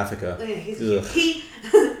 human trafficker. Yeah,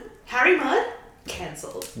 Harry Mudd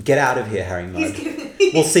cancelled. Get out of here, Harry Mudd.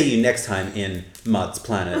 We'll see you next time in Mudd's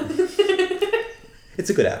Planet. It's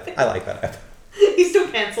a good app. I like that app. He's still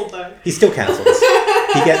cancelled though. He's still cancelled.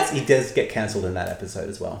 He does get cancelled in that episode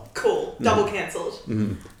as well. Cool. Double cancelled.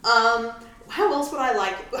 Mm-hmm. How else would I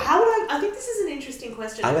like? I think this is an interesting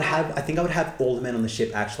question. I think I would have all the men on the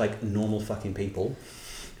ship act like normal fucking people.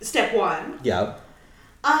 Step 1. Yeah.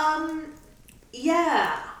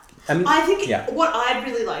 Yeah. I think what I'd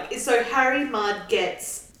really like is so Harry Mudd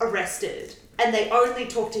gets arrested and they only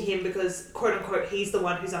talk to him because, quote unquote, he's the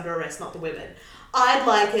one who's under arrest, not the women. I'd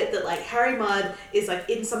like it that like Harry Mudd is like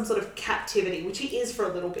in some sort of captivity, which he is for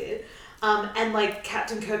a little bit, and like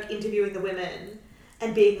Captain Kirk interviewing the women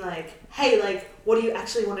and being like, hey, like, what do you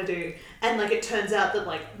actually want to do? And like it turns out that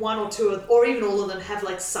like one or two or even all of them have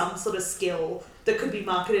like some sort of skill that could be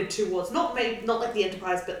marketed towards not like the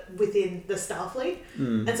Enterprise, but within the Starfleet.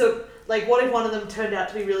 And so like what if one of them turned out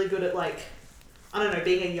to be really good at like, I don't know,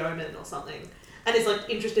 being a yeoman or something, and is like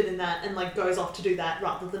interested in that and like goes off to do that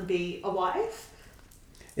rather than be a wife.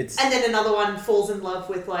 And then another one falls in love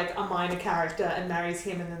with like a minor character and marries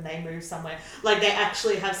him, and then they move somewhere. Like they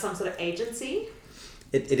actually have some sort of agency.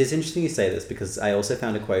 It is interesting you say this, because I also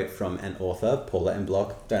found a quote from an author, Paula M.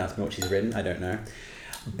 Block. Don't ask me what she's written. I don't know.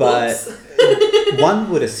 But one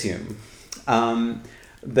would assume.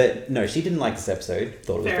 But no, she didn't like this episode.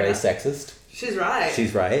 Thought it was very sexist. She's right.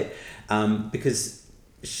 She's right. Because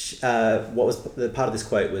what was the part of this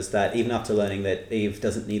quote was that even after learning that Eve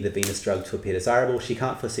doesn't need the Venus drug to appear desirable, she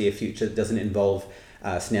can't foresee a future that doesn't involve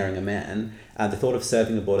snaring a man. The thought of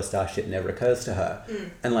serving aboard a starship never occurs to her.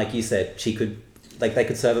 And like you said, she could... Like, they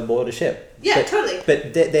could serve aboard a ship. Yeah, totally.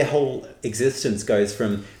 But their whole existence goes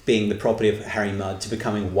from being the property of Harry Mudd to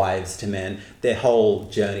becoming wives to men. Their whole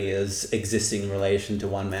journey is existing in relation to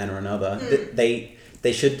one man or another. They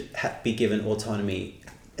should be given autonomy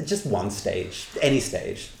at just one stage, any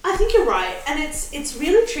stage. I think you're right. And it's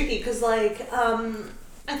really tricky because, like,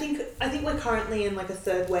 I think we're currently in, like, a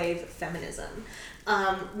third wave feminism.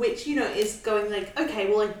 Which, is going like, okay,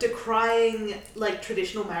 well, like decrying like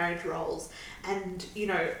traditional marriage roles and,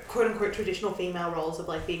 quote unquote traditional female roles of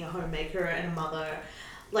like being a homemaker and a mother.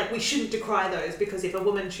 Like we shouldn't decry those, because if a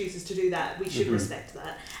woman chooses to do that, we should respect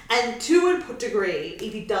that. And to a degree,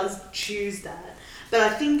 if he does choose that. But I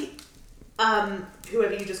think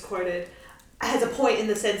whoever you just quoted has a point in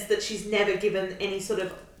the sense that she's never given any sort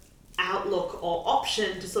of outlook or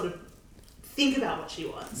option to sort of think about what she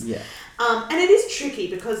wants. Yeah. And it is tricky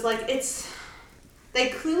because like they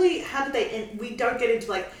clearly, we don't get into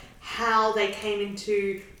like how they came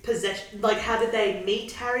into possession, like how did they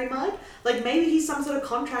meet Harry Mudd? Like maybe he's some sort of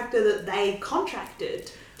contractor that they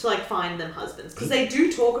contracted to like find them husbands, because they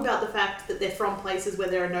do talk about the fact that they're from places where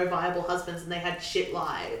there are no viable husbands and they had shit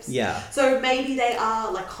lives. Yeah. So maybe they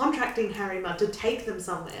are like contracting Harry Mudd to take them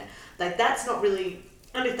somewhere. Like that's not really...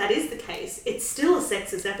 And if that is the case, it's still a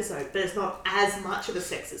sexist episode, but it's not as much of a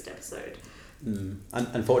sexist episode.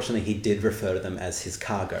 Unfortunately, he did refer to them as his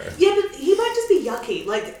cargo. Yeah, but he might just be yucky.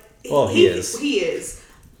 Like, he is. He is.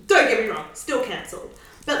 Don't get me wrong, still cancelled.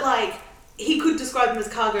 But, like, he could describe them as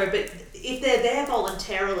cargo, but if they're there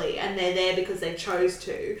voluntarily and they're there because they chose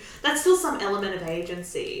to, that's still some element of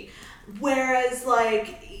agency. Whereas,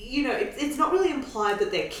 like, you know, it's not really implied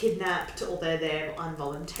that they're kidnapped or they're there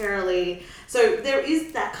involuntarily. So there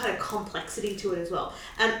is that kind of complexity to it as well.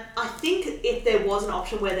 And I think if there was an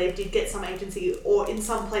option where they did get some agency, or in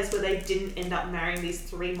some place where they didn't end up marrying these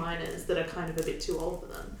 3 minors that are kind of a bit too old for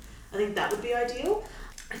them, I think that would be ideal.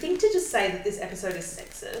 I think to just say that this episode is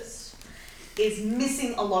sexist is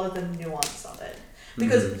missing a lot of the nuance of it.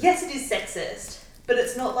 Because yes, it is sexist, but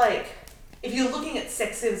it's not like, if you're looking at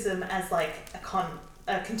sexism as like a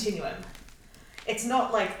continuum, it's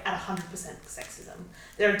not like at 100% sexism.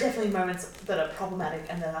 There are definitely moments that are problematic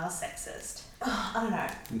and that are sexist. I don't know.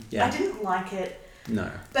 Yeah. I didn't like it. No.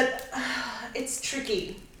 But it's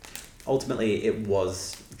tricky. Ultimately, it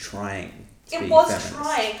was trying. It was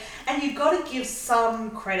trying, and you've got to give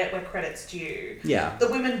some credit where credit's due. Yeah. The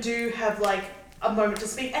women do have like a moment to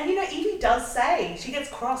speak, and you know, Evie does say, she gets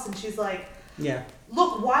cross and she's like, yeah,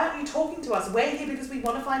 look, why aren't you talking to us? We're here because we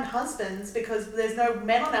want to find husbands, because there's no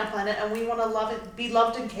men on our planet and we want to be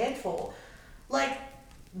loved and cared for. Like,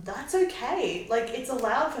 that's okay. Like, it's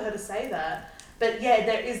allowed for her to say that. But yeah,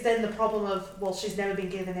 there is then the problem of, well, she's never been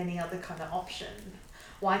given any other kind of option.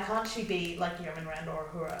 Why can't she be like Yeoman Rand or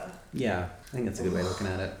Uhura? Yeah, I think that's a good way of looking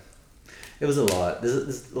at it. It was a lot.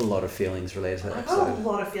 There's a lot of feelings related to that episode. I got a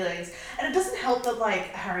lot of feelings. And it doesn't help that,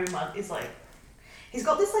 like, Harry Mudd is like, he's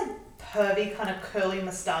got this like pervy kind of curly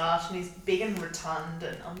moustache and he's big and rotund,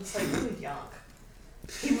 and I'm just like, ooh, yuck.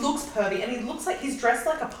 He looks pervy and he looks like he's dressed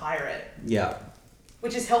like a pirate. Yeah.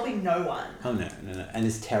 Which is helping no one. Oh no. And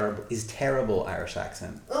his terrible Irish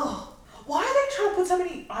accent. Ugh. Why are they trying to put so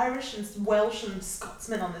many Irish and Welsh and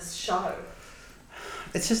Scotsmen on this show?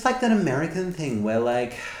 It's just like that American thing where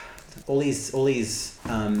like all these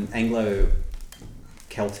Anglo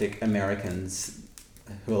Celtic Americans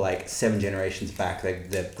who are like 7 generations back,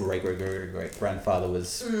 their great grandfather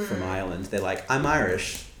was from Ireland. They're like, I'm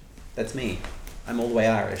Irish. That's me. I'm all the way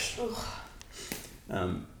Irish. Do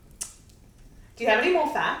you have any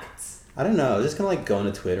more facts? I don't know. I was just gonna like go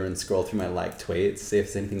onto Twitter and scroll through my liked tweets, see if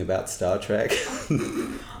there's anything about Star Trek.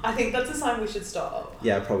 I think that's a sign we should stop.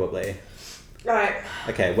 Yeah, probably. Right.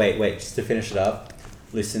 Okay, wait. Just to finish it up,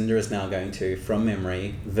 Lucinda is now going to, from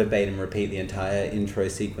memory, verbatim repeat the entire intro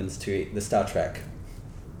sequence to the Star Trek.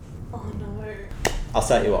 Oh no. I'll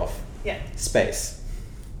start you off. Yeah. Space.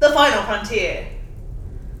 The Final Frontier.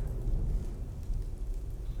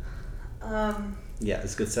 Yeah,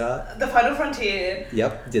 it's a good start. The Final Frontier.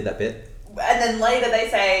 Yep, did that bit. And then later they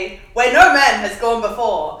say, where no man has gone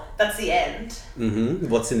before. That's the end. Mm-hmm.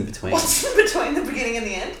 What's in between? What's in between the beginning and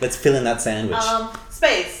the end? Let's fill in that sandwich.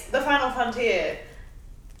 Space. The Final Frontier.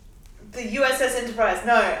 The USS Enterprise.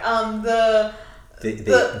 No. These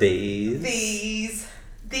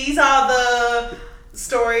are the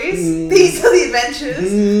stories. These are the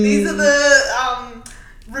adventures. These are the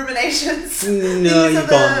ruminations. No, you've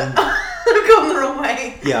gone. I've gone the wrong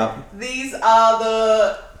way. Yeah. These are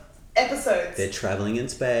the episodes. They're traveling in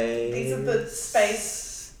space. These are the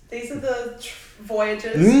space. These are the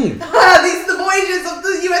voyages. These are the voyages of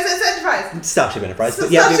the USS Enterprise. Starship Enterprise.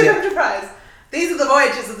 Starship Enterprise. These are the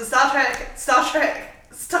voyages of the Starship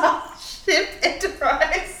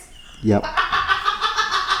Enterprise. Yep.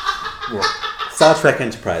 What? Star Trek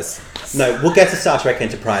Enterprise. No, we'll get to Star Trek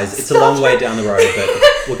Enterprise. It's a long way down the road, but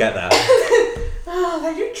we'll get there. Oh,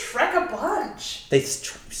 they do trek a bunch. They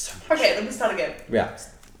trek so much. Okay, let me start again. Yeah.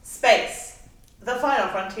 Space. The Final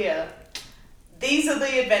Frontier. These are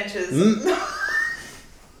the adventures.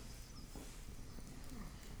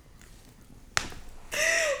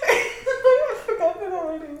 I forgot that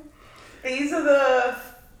already. These are the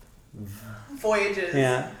voyages.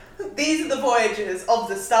 Yeah. These are the voyages of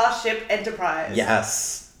the Starship Enterprise.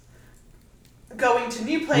 Yes. Going to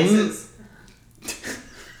new places.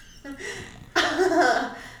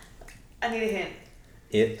 I need a hint.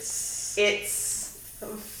 It's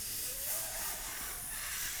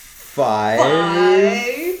 5.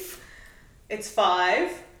 It's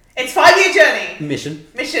 5. It's 5-year journey. Mission.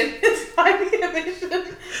 It's 5-year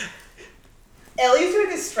mission. Ellie's doing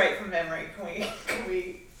this straight from memory. Can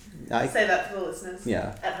we say that to the listeners?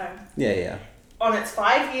 Yeah. At home. Yeah. On its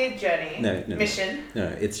 5-year journey. No. Mission. No,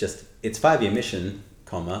 it's 5-year mission,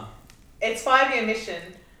 comma. It's 5-year mission.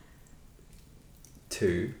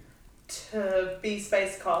 To be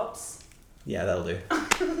space cops. Yeah, that'll do.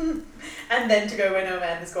 And then to go where no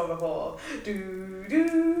man has gone before.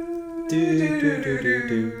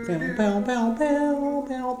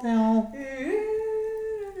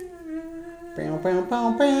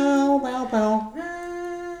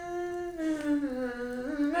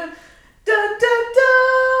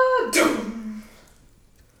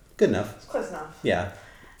 Good enough. It's close enough. Yeah.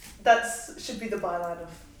 That should be the byline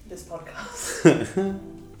of this podcast.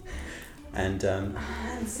 And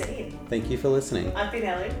scene. Thank you for listening. I've been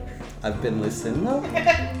Ellie. I've been listening.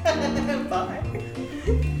 Bye.